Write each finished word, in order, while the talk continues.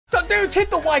So dudes, hit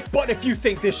the like button if you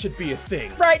think this should be a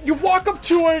thing. Right, you walk up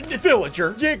to a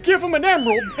villager, you give them an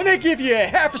emerald, and they give you a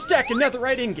half a stack of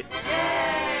netherite ingots.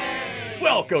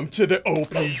 Welcome to the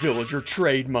OP Villager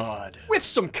Trade Mod with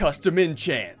some custom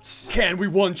enchants. Can we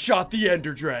one-shot the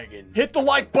Ender Dragon? Hit the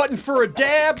like button for a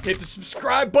dab, hit the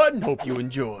subscribe button, hope you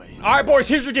enjoy. All right, boys,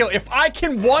 here's your deal. If I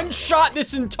can one-shot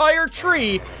this entire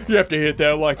tree, you have to hit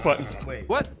that like button. Wait,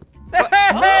 what? Hey,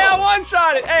 I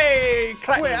one-shot it. Hey,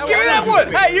 give me that wood.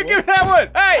 Hey, you give me that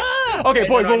wood. Hey. Okay,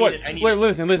 boys,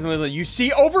 listen. You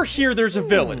see over here, there's a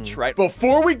village, right?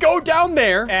 Before we go down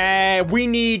there, we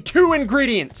need 3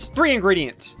 ingredients. We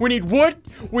need wood,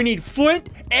 we need flint,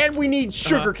 and we need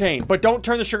sugarcane. But don't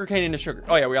turn the sugarcane into sugar.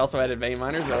 Oh yeah, we also added vein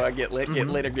miners, so I get lit or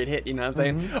get hit. You know what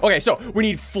I'm saying? Okay, so we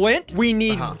need flint, we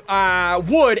need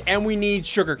wood, and we need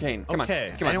sugarcane. Come on.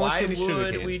 Why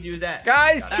would we do that?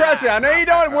 Guys, trust me. I know you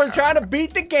don't. We're trying to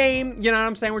beat the game. You know what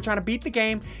I'm saying? We're trying to beat the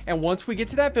game. And once we get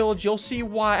to that village, you'll see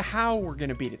how we're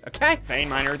gonna beat it. Okay? Vein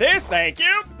miner this. Thank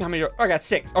you. How many? Oh, I got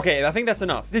 6. Okay, I think that's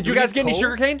enough. Did you guys get any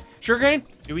sugarcane? Sugarcane?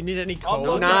 Do we need any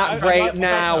coal? Not right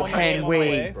now,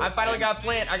 Henry. I finally got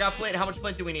flint. I got flint. How much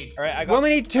flint do we need? All right, we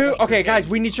only need 2. Okay, guys,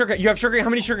 we need sugar. You have sugar. How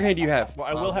many sugarcane do you have? Well,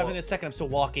 I will have in a second. I'm still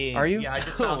walking. Are you? Yeah, I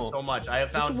just found so much. I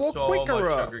have found so much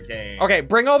sugarcane. Okay,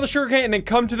 bring all the sugarcane and then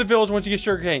come to the village once you get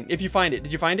sugarcane. If you find it.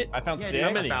 Did you find it? I found 6.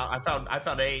 How many? I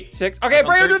found 8. 6. Okay,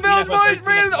 bring it to the village, boys.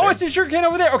 Bring it. Oh, I see sugarcane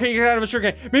over there. Okay, you got a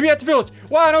sugarcane. Maybe at the village.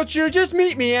 Why don't you just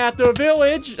meet me at the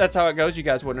village? That's how it goes. You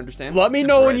guys wouldn't understand. Let me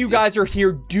know when you guys are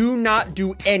here. Do not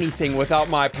do anything without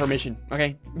my permission.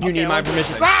 Okay? You need my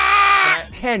permission.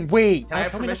 Hen, wait. Can I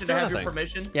have permission to have your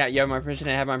permission? Yeah, you have my permission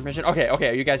to have my permission. Okay,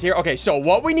 are you guys here? Okay, so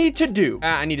what we need to do,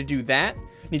 I need to do that.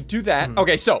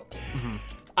 Okay, so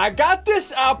I got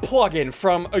this plugin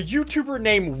from a YouTuber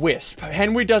named Wisp.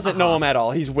 Henry doesn't know him at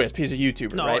all. He's Wisp. He's a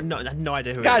YouTuber, right? No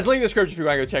idea who Guys, link in the description if you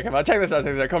want to go check him out. Check this out.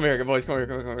 Come here, boys. Come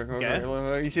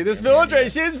here. You see this villager? You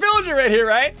see this villager right here,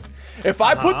 right? If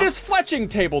I put this fletching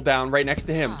table down right next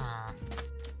to him.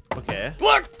 Okay.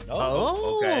 Look!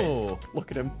 Oh. Okay. Look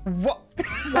at him. What?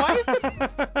 Why is it?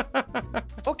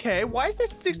 Okay, why is there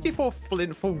 64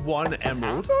 flint for 1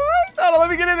 emerald? Hold on, let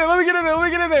me get in there.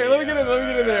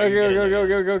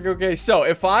 Okay, so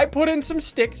if I put in some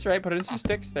sticks, right?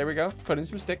 There we go. There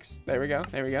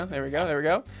we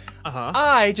go.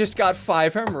 I just got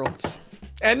 5 emeralds.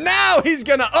 And now he's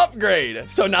gonna upgrade.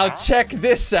 So now check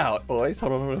this out, boys.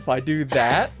 Hold on, if I do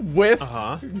that with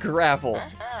gravel.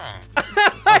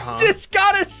 I just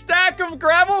got a stack of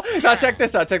gravel. Now check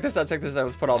this out.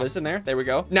 Let's put all this in there. There we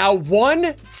go. Now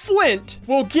 1 flint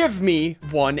will give me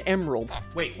 1 emerald.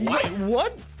 Wait, what?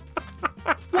 What?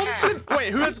 Wait,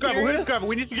 who has gravel?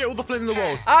 We need to get all the flint in the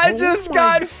world. I just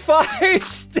got 5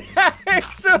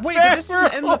 stacks of Wait, but this is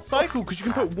an endless cycle because you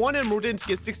can put 1 emerald in to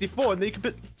get 64, and then you can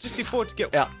put 64 to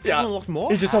get. Yeah. Unlock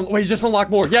more. He just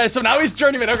unlocked more. Yeah. So now he's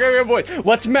journeyman. Okay, boy.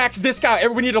 Let's max this guy.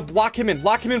 Everybody need to lock him in.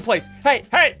 Lock him in place. Hey!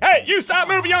 You stop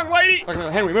moving, young lady.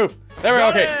 Okay, Henry, move. There we go.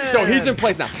 Okay, so he's in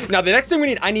place now. Now the next thing we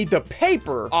need, I need the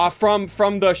paper from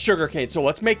the sugarcane. So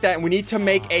let's make that, and we need to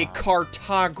make a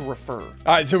cartographer. All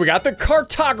right, so we got the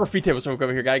cartography table. So we'll go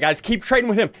over here, guys. Keep trading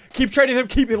with him. Keep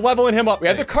leveling him up. We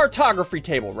have the cartography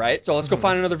table, right? So let's go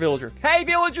find another villager. Hey,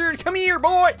 villager, come here,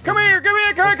 boy. Come here, boy.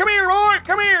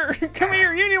 Come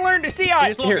here. You need to learn to see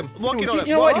out. Here, you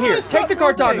know what? Here, take the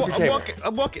cartography table.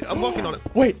 I'm walking on it.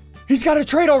 Wait, he's got a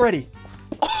trade already.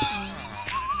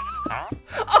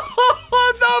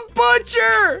 Oh, the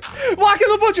butcher! Lock in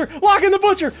the butcher!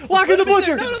 No, get him in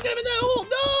that hole!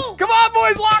 No! Come on,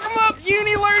 boys, lock him up! You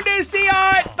need to learn to see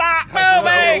how stop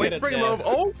moving! Wait, bring him over.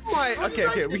 Oh my!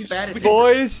 Okay. We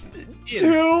boys,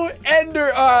 2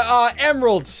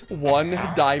 emeralds, 1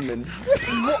 diamond.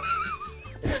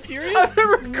 Serious? I've been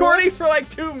recording for like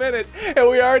 2 minutes, and I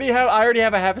already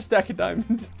have a half a stack of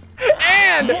diamonds,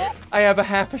 and I have a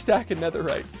half a stack of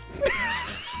netherite.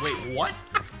 Wait, what?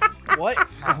 What?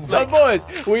 So, boys,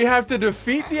 we have to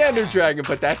defeat the Ender Dragon,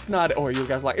 but that's not it. Oh, you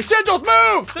guys like Essentials,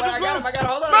 move! I got him.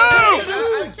 Hold on. Move!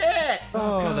 I can't.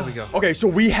 Oh, there we go. Okay, so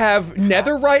we have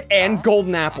netherite and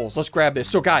golden apples. Let's grab this.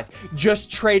 So, guys, just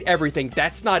trade everything.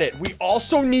 That's not it. We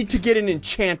also need to get an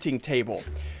enchanting table.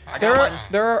 There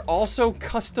are also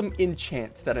custom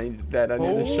enchants that I need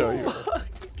to show you.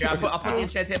 Yeah, I'll put the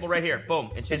enchant table right here. Boom,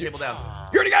 enchant table down.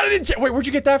 You already got an enchant. Wait, where'd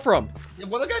you get that from?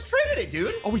 Well, the guys traded it,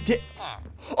 dude. Oh, we did.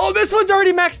 Oh, this one's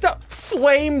already maxed out.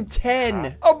 Flame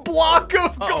 10. A block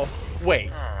of gold. Wait,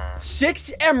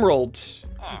 6 emeralds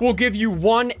will give you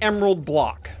 1 emerald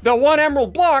block. The 1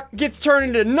 emerald block gets turned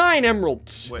into 9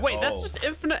 emeralds. Wait, that's just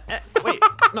infinite. Wait,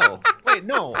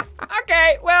 no.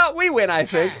 Okay, well, we win, I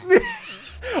think.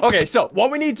 Okay, so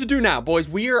what we need to do now, boys,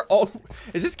 we are all...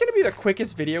 Is this going to be the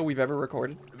quickest video we've ever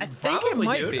recorded? I think it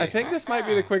might be. I think this might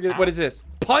be the quickest. What is this?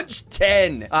 Punch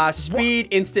 10. Speed,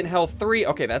 instant health 3.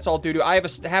 Okay, that's all doo-doo. I have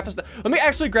a half a... Let me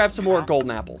actually grab some more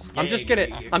golden apples. I'm just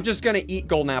gonna eat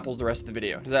golden apples the rest of the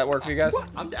video. Does that work for you guys?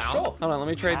 I'm down. Hold on, let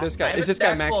me trade this I guy. have Is a this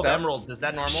guy stack full maxed of out? emeralds. Is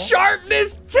that normal?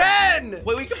 Sharpness 10!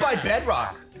 Wait, we can buy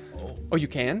bedrock. Oh, you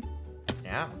can?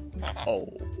 Yeah.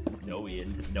 Oh. No,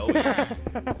 Ian. No, Ian.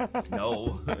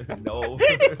 No. No.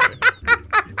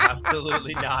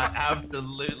 Absolutely not.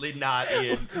 Absolutely not,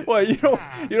 Ian. What, you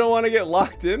don't want to get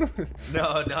locked in?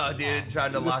 No, dude.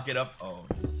 Trying to lock it up. Oh.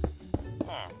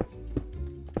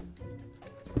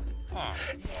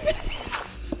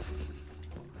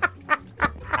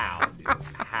 How, dude?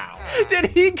 How? Did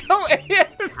he go in?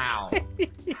 How?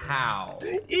 How?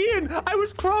 Ian, I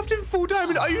was crafting full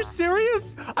diamond. Are you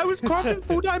serious? I was crafting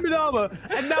full diamond armor,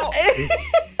 and now.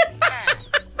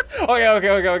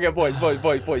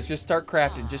 Okay, boys. Just start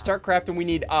crafting. We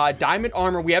need diamond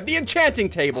armor. We have the enchanting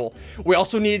table. We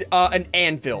also need an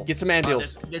anvil. Get some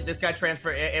anvils. This guy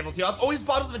transfer anvils. He has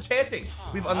bottles of enchanting.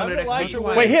 We have unlimited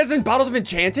XP. Wait, he has bottles of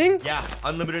enchanting? Yeah,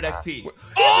 unlimited XP.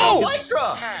 Oh!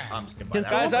 Elytra! I'm just gonna buy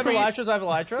that. Guys, I have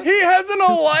elytras. He has an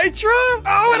elytra?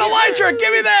 Oh, an elytra!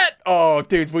 Give me that! Oh,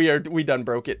 dude, we done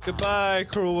broke it. Goodbye,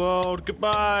 cruel world.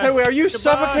 Goodbye. Hey, wait, are you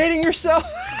suffocating yourself?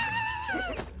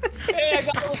 Hey, I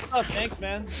got all the stuff. Thanks,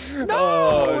 man.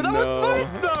 No, that was my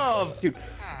stuff. Dude,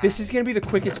 this is gonna be the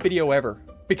quickest video ever.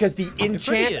 Because the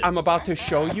enchants I'm about to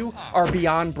show you are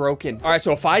beyond broken. All right,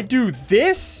 so if I do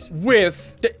this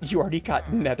with... You already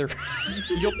got nether.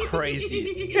 You're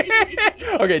crazy.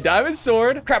 Okay, diamond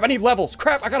sword. Crap, I need levels.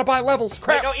 Crap, I gotta buy levels.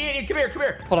 Crap. Wait, no, Ian, come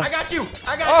here. Hold on. I got you.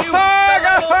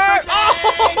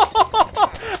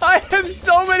 I have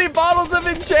so many bottles of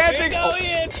enchanting. Go,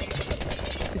 Ian.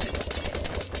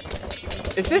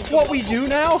 Is this what we do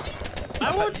now?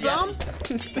 I want some.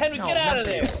 Henry, get out of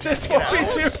there. Is this what we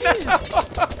do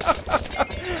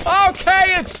now?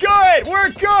 Okay, it's good. We're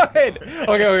good.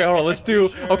 Okay, hold on. Let's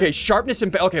do... Okay, sharpness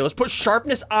and... Okay, let's put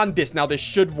sharpness on this. Now, this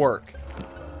should work.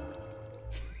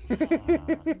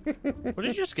 What did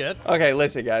you just get? Okay,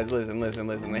 listen, guys. Listen.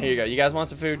 Here you go. You guys want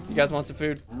some food?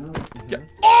 Yeah.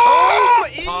 Oh,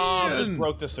 Just Ian!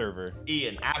 broke the server.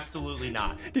 Ian, absolutely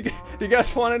not. You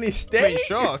guys want any steak? Wait,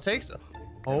 sure. Take some.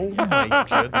 Oh my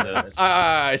goodness.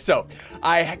 So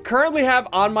I currently have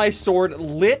on my sword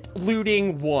lit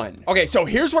looting 1. Okay, so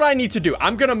here's what I need to do.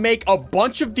 I'm gonna make a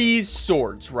bunch of these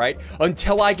swords, right?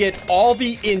 Until I get all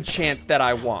the enchants that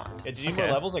I want. Hey, do you need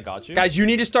more levels? I got you. Guys, you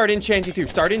need to start enchanting too.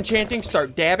 Start enchanting,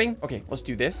 start dabbing. Okay, let's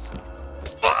do this.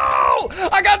 Oh!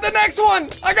 I got the next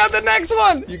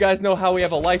one! You guys know how we have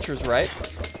elytras, right?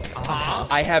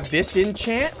 I have this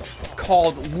enchant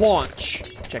called launch.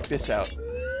 Check this out.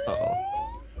 Uh-oh.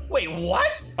 Wait, what?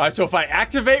 All right, so if I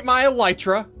activate my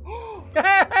elytra... All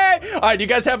right, you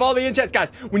guys have all the enchants.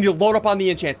 Guys, we need to load up on the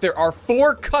enchants. There are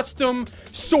 4 custom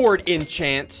sword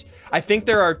enchants. I think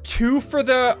there are 2 for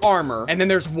the armor, and then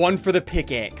there's 1 for the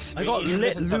pickaxe. I got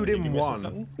lit looting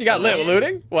 1. You got lit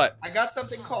looting? What? I got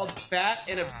something called fat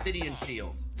and obsidian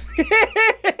shield.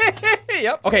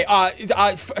 Yep. Okay,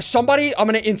 somebody, I'm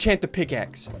gonna enchant the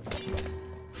pickaxe.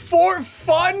 For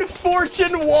fun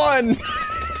fortune 1.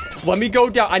 Let me go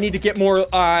down. I need to get more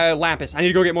lapis. I need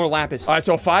to go get more lapis. All right,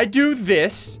 so if I do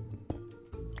this...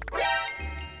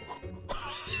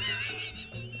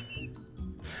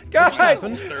 Guys,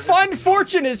 fun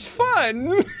fortune is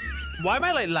fun. Why am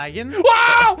I like lagging?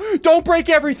 Wow! Don't break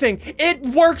everything. It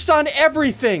works on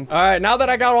everything. All right, now that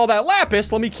I got all that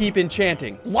lapis, let me keep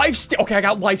enchanting. Lifesteal. Okay, I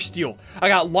got lifesteal. I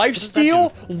got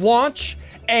lifesteal, launch,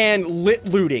 and lit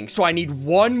looting. So I need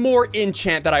 1 more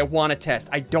enchant that I want to test.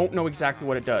 I don't know exactly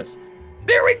what it does.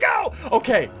 There we go.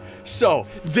 Okay, so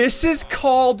this is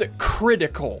called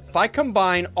critical. If I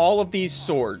combine all of these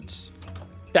swords,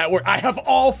 I have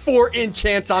all 4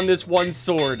 enchants on this 1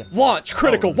 sword. Launch,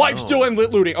 critical, lifesteal, and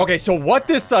lit looting. Okay, so what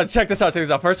this does, check this out.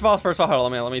 First of all, hold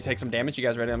on, let me take some damage. You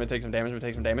guys ready? Let me take some damage.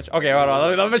 Okay, hold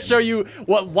on. Let me show you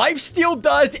what lifesteal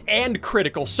does and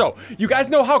critical. So, you guys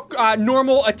know how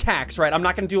normal attacks, right? I'm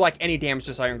not gonna do like any damage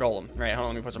to this iron golem. Right, hold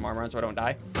on, let me put some armor on so I don't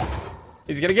die.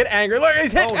 He's gonna get angry. Look,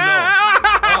 he's hit.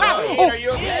 Oh, no. Are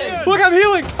you okay? Look, I'm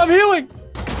healing.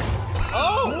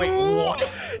 Oh, wait, what?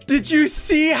 Did you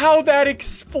see how that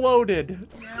exploded?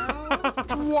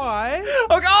 Why?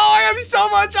 Okay, oh, I have so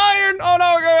much iron. Oh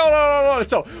no, okay, oh,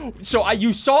 no. So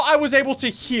you saw I was able to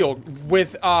heal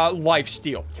with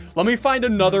lifesteal. Let me find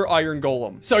another iron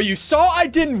golem. So you saw I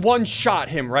didn't one-shot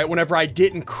him, right? Whenever I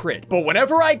didn't crit. But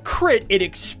whenever I crit, it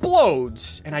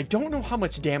explodes. And I don't know how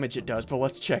much damage it does, but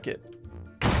let's check it.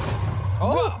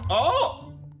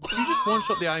 Oh. You just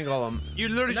one-shot the Iron Golem. You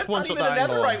literally just That's not one-shot even the Iron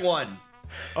another Golem. right one.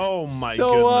 Oh my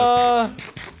So,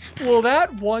 goodness. will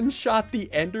that one-shot the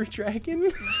Ender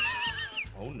Dragon?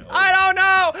 Oh no. I don't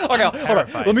know. Okay, hold on.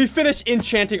 terrified. Let me finish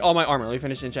enchanting all my armor.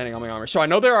 So I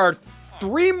know there are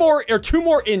 2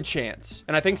 more enchants.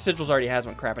 And I think Sigils already has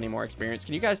one. Crap, I need more experience.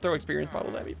 Can you guys throw experience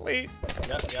bottles at me, please?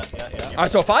 Yeah. All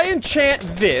right, so if I enchant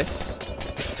this.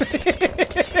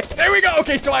 There we go.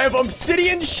 Okay, so I have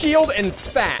obsidian, shield, and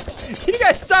fat. Can you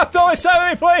guys stop throwing stuff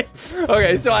at me, please?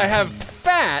 Okay, so I have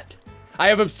fat. I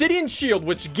have obsidian shield,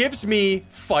 which gives me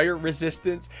fire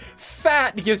resistance.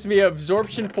 Fat gives me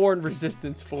absorption 4 and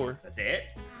resistance 4. That's it.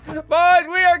 Boys,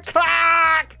 we are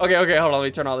cock! Okay, hold on. Let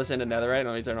me turn all this into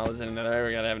netherite. We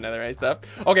gotta have netherite stuff.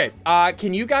 Okay,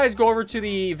 can you guys go over to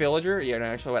the villager? Yeah, no,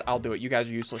 actually, what? I'll do it. You guys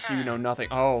are useless. You know nothing.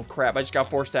 Oh, crap. I just got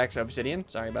 4 stacks of obsidian.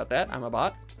 Sorry about that. I'm a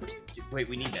bot. Wait,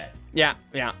 we need that.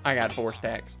 Yeah, I got 4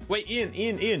 stacks. Wait,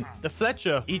 Ian. The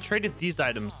Fletcher, he traded these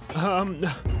items.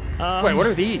 Wait, what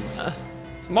are these?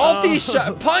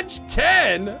 Multi-shot. Punch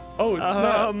 10? Oh,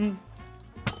 snap.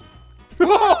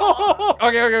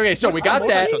 Okay. So we got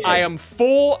that. I am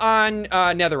full on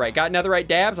netherite. Got netherite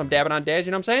dabs. I'm dabbing on dabs.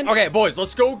 You know what I'm saying? Okay, boys,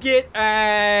 let's go get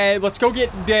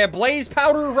the blaze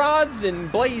powder rods and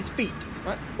blaze feet.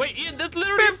 What? Wait, Ian, there's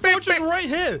literally a fortress right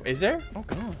here. Is there? Oh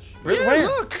gosh. Really? Yeah, Where?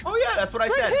 look. Oh yeah, that's what I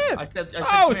said. here. I said Oh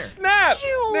come here. snap!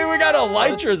 Dude, we got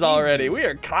elytras already. We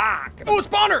are cock. Oh,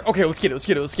 spawner. Okay, let's get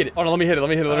it. Hold on, let me hit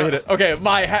it. Okay,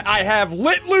 I have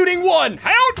lit looting 1.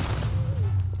 Hound.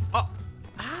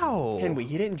 Ow. Henry,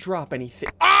 he didn't drop anything.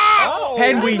 Ah!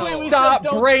 Henry, we stop said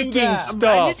don't do breaking that. I need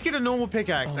stuff. to get a normal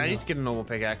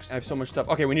pickaxe. I have so much stuff.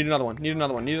 Okay, we need another one. No,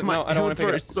 I don't want to pick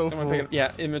it up. inventory's so I don't wanna pick it full. up.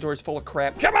 Yeah, inventory's full of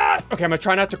crap. Come on! Okay, I'm gonna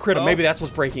try not to crit him. Maybe that's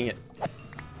what's breaking it.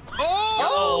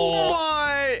 Oh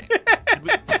my!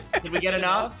 Did we get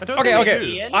enough? I don't Okay, think we okay.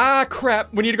 do. Ian? Ah,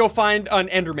 crap. We need to go find an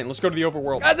Enderman. Let's go to the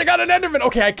overworld. Guys, I got an Enderman.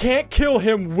 Okay, I can't kill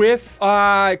him with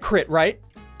crit, right?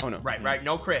 Oh, no. Right.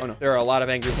 No crit. Oh, no. There are a lot of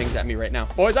angry things at me right now.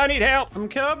 Boys, I need help. I'm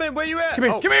coming. Where you at? Come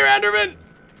here. Oh. Come here, Enderman.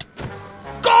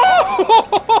 Go!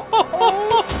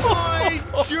 Oh my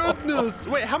goodness!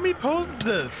 Wait, how many poses is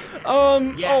this?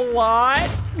 A lot.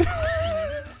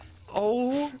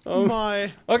 Oh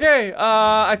my! Okay,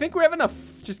 I think we have enough.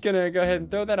 Just gonna go ahead and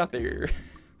throw that out there.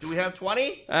 Do we have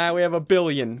 20? We have 1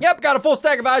 billion. Yep, got a full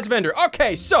stack of Eyes of Ender.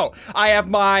 Okay, so I have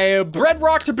my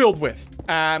bedrock to build with.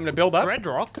 I'm gonna build up.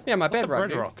 Bedrock? Yeah, my What's a bedrock.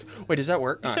 bedrock? Wait, does that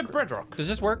work? You said bedrock. Does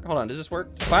this work? Hold on, does this work?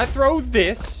 If I throw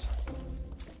this.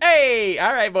 Hey,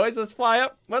 all right, boys, let's fly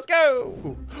up. Let's go.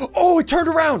 Ooh. Oh, it turned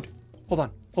around. Hold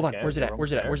on. Okay, Where's it at? we're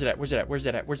Where's it at? there.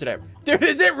 Where's it at? Dude,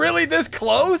 is it really this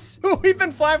close? We've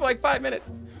been flying for like 5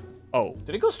 minutes. Oh.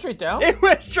 Did it go straight down? It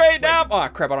went straight down. Oh,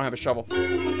 crap, I don't have a shovel.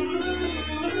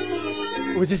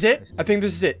 Was this it? I think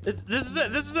this is it. This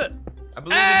is it. I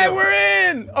believe Hey, we do. we're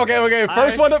in. Okay.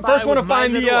 First one to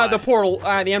find the the portal,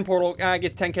 the end portal,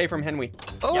 gets 10K from Henry.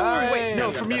 Oh Yeah, wait, no,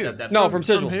 yeah, from you. No, from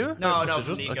From Sigils. who? No, From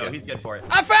from Sigils? Nico. Okay. He's good for it.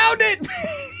 I found it.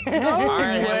 No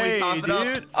Alright, way, we topped it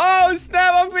up. dude. Oh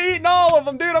snap! I'm eating all of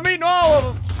them, dude. I'm eating all of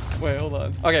them. Wait, hold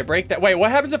on. Okay, break that. Wait,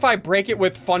 what happens if I break it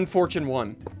with Fun Fortune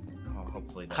 1? Oh,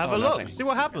 hopefully not. Have Oh, a look. nothing. See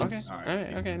what happens. Okay. All right. All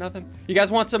right. Okay. Nothing. You guys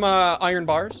want some iron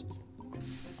bars?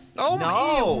 Oh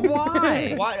No.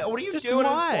 why? Why? What are you Just doing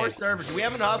why? on 4 servers? Do we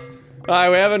have enough? All right,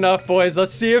 we have enough, boys.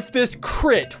 Let's see if this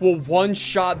crit will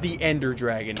one-shot the Ender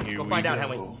Dragon. Here Go we find out, go.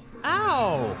 Henry.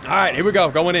 Ow! All right, here we go.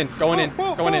 Going in. Going in.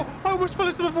 Going in. I almost fell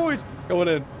into the void. Going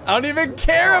in. I don't even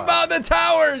care about the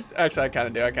towers. Actually, I kind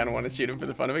of do. I kind of want to shoot him for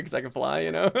the fun of it because I can fly,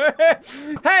 you know.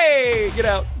 Hey, get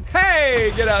out.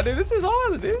 Hey, get out, dude. This is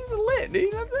awesome. Dude. This is lit, dude.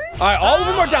 You know what I'm saying? All right, all of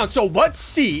them are down. So let's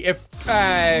see if,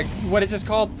 what is this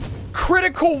called?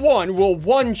 Critical 1 will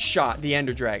one-shot the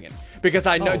Ender Dragon. Because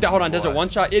I know, hold on, does it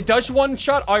one-shot? It does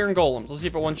one-shot Iron Golems. Let's see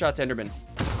if it one-shots Enderman.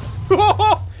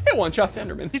 It one-shots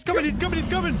Enderman. He's coming. Here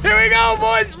we go,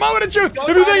 boys. Moment of truth. Go, If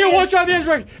you think Johnny. it one-shot the Ender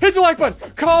Dragon, hit the like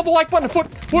button. Call the like button a foot.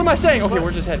 What am I saying? Okay,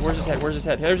 where's his head? Where's his head?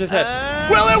 There's his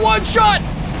head. Will it one-shot?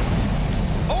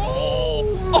 Oh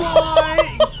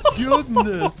my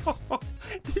goodness.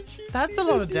 That's a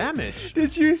lot of damage.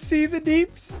 Did you see the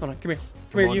deeps? Hold on, come here.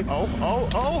 Come here, you.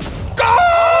 Oh. Go!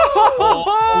 Oh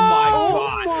my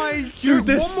god. Dude,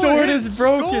 this One more sword hit, is it's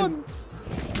broken. gone.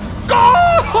 Go!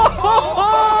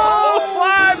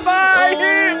 Fly by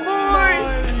here, boy! My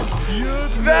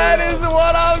goodness. That is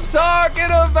what I'm talking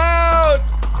about.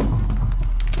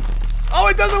 Oh,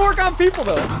 it doesn't work on people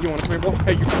though. You want to come here, boy?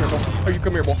 Hey, you come here, boy. Hey, you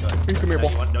come here, boy. Hey, you come here, boy.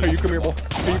 Hey, you come here, boy.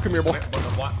 Hey, you come here, boy.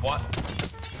 What?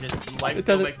 Just life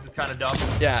steal makes this kind of dumb.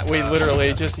 Yeah, we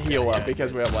literally just heal up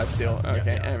because we have life steal.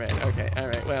 Okay, all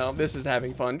right. Well, this is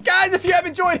having fun. Guys, if you have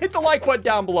enjoyed, hit the like button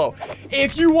down below.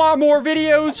 If you want more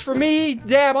videos from me,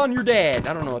 dab on your dad.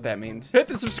 I don't know what that means. Hit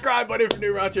the subscribe button if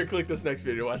you're new around here. Click this next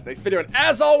video to watch the next video. And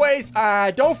as always,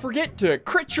 don't forget to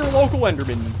crit your local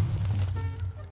Enderman.